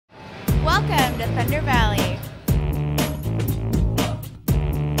Welcome to Thunder Valley.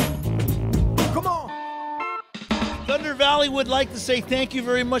 Come on. Thunder Valley would like to say thank you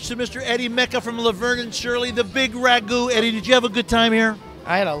very much to Mr. Eddie Mekka from Laverne Shirley, the Big Ragoo. Eddie, did you have a good time here?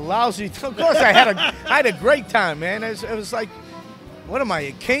 I had a lousy. Of course, I had a great time, man. It was like, what am I,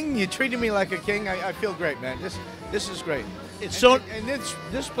 a king? You treated me like a king. I feel great, man. This is great. It's so. And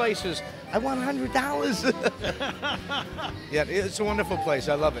this place is. I want $100. Yeah, it's a wonderful place.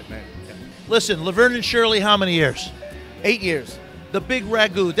 I love it, man. Yeah. Listen, Laverne and Shirley, how many years? 8 years. The Big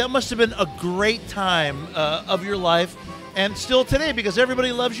Ragoo. That must have been a great time of your life, and still today, because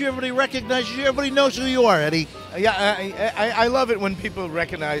everybody loves you, everybody recognizes you, everybody knows who you are, Eddie. Yeah, I love it when people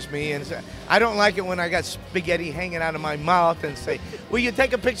recognize me, and I don't like it when I got spaghetti hanging out of my mouth and say, "Will you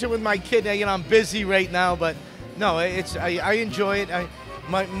take a picture with my kid?" You know, I'm busy right now, but no, I enjoy it.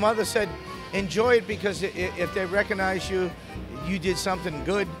 My mother said, enjoy it because if they recognize you, you did something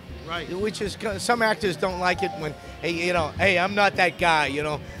good. Right. Which is, some actors don't like it when, hey, I'm not that guy,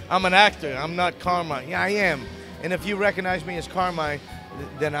 I'm an actor, I'm not Carmine. Yeah, I am. And if you recognize me as Carmine,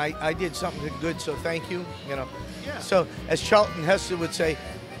 then I did something good, so thank you, Yeah. So, as Charlton Heston would say,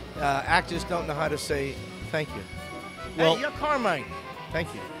 actors don't know how to say thank you. Well, hey, you're Carmine.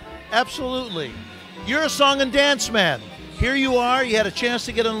 Thank you. Absolutely. You're a song and dance man. Here you are. You had a chance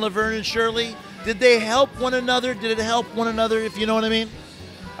to get on Laverne and Shirley. Did they help one another? Did it help one another, if you know what I mean?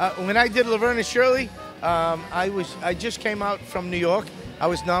 When I did Laverne and Shirley, I just came out from New York. I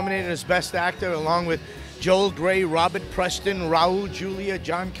was nominated as Best Actor along with Joel Grey, Robert Preston, Raul Julia,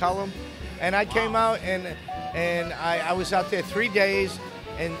 John Cullum. And I came out and I was out there 3 days,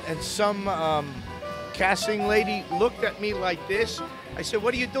 and some casting lady looked at me like this. I said,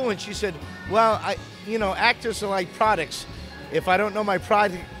 "What are you doing?" She said, "Well, actors are like products. If I don't know my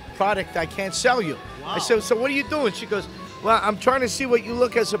product, I can't sell you." Wow. I said, "So what are you doing?" She goes, "Well, I'm trying to see what you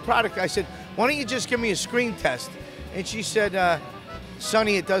look as a product." I said, "Why don't you just give me a screen test?" And she said,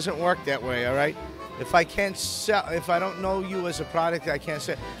 "Sonny, it doesn't work that way, all right? If I don't know you as a product, I can't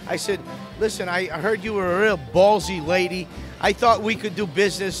sell." I said, "Listen, I heard you were a real ballsy lady. I thought we could do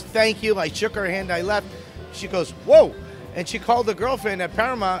business. Thank you." I shook her hand, I left. She goes, "Whoa." And she called her girlfriend at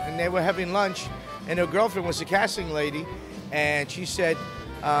Paramount, and they were having lunch, and her girlfriend was a casting lady, and she said,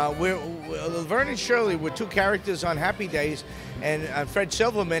 Laverne and Shirley were two characters on Happy Days, and Fred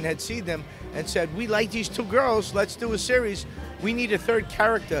Silverman had seen them and said, "We like these two girls, let's do a series. We need a third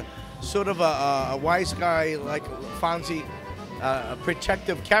character, sort of a wise guy like Fonzie, a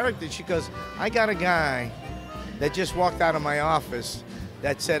protective character." She goes, "I got a guy that just walked out of my office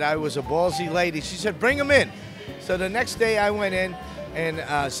that said I was a ballsy lady." She said, "Bring him in." So the next day I went in, and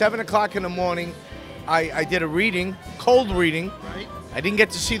 7 o'clock in the morning, I did a reading, cold reading. Right. I didn't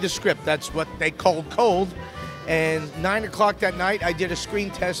get to see the script. That's what they called cold. And 9 o'clock that night, I did a screen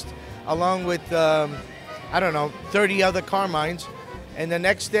test along with, 30 other Carmines. And the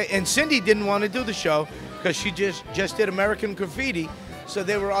next day, and Cindy didn't want to do the show because she just did American Graffiti. So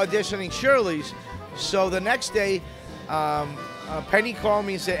they were auditioning Shirley's. So the next day, Penny called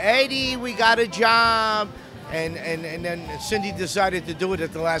me and said, "Eddie, we got a job." And then Cindy decided to do it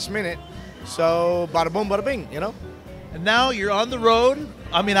at the last minute. So bada boom, bada bing, And now you're on the road.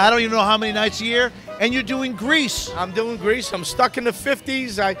 I mean, I don't even know how many nights a year, and you're doing Grease. I'm doing Grease. I'm stuck in the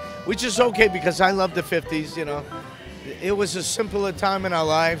 50s, which is okay because I love the 50s, It was a simpler time in our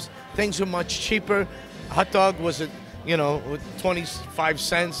lives. Things were much cheaper. A hot dog was, 25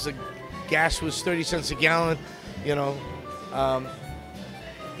 cents. The gas was 30 cents a gallon,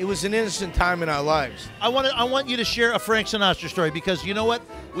 It was an innocent time in our lives. I want you to share a Frank Sinatra story, because you know what?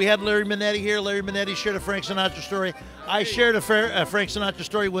 We had Larry Minetti here. Larry Minetti shared a Frank Sinatra story. I shared a Frank Sinatra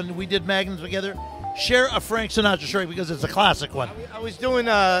story when we did Magnum together. Share a Frank Sinatra story because it's a classic one. I was doing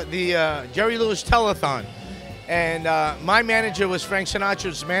the Jerry Lewis telethon, and my manager was Frank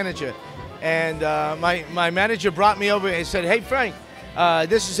Sinatra's manager. And my manager brought me over and said, "Hey, Frank,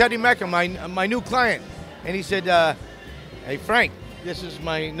 this is Eddie Mekka, my new client." And he said, "Hey, Frank, this is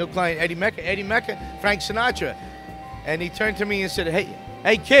my new client, Eddie Mekka. Eddie Mekka, Frank Sinatra." And he turned to me and said,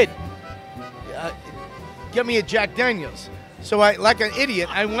 Hey, kid, get me a Jack Daniels. So I, like an idiot,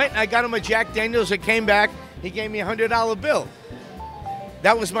 I went and I got him a Jack Daniels. I came back, he gave me a $100 bill.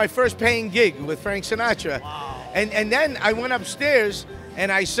 That was my first paying gig with Frank Sinatra. Wow. And then I went upstairs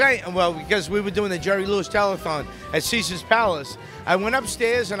and I sang, well, because we were doing the Jerry Lewis telethon at Caesar's Palace. I went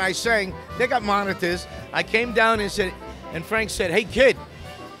upstairs and I sang. They got monitors. I came down and Frank said, "Hey, kid,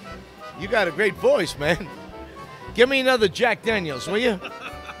 you got a great voice, man. Give me another Jack Daniels, will you?"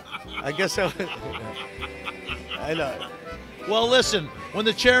 I guess I know. Well, listen, when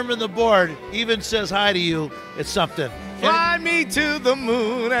the chairman of the board even says hi to you, it's something. Fly me to the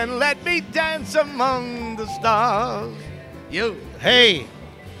moon and let me dance among the stars. You. Hey,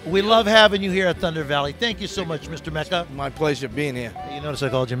 we love having you here at Thunder Valley. Thank you so much, Mr. Mekka. My pleasure being here. You notice I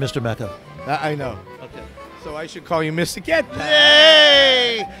called you Mr. Mekka. I know. Okay. So I should call you Mr. Get That.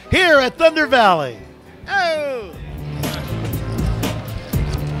 Yay! Here at Thunder Valley. Oh!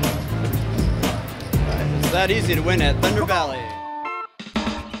 It's that easy to win at Thunder Valley. I'm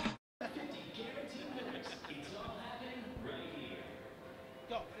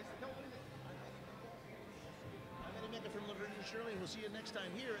Eddie Mekka from Laverne Shirley. We'll see you next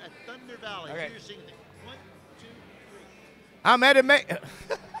time here at Thunder Valley. Okay. Here, sing things. 1, 2, 3. I'm Eddie Mekka.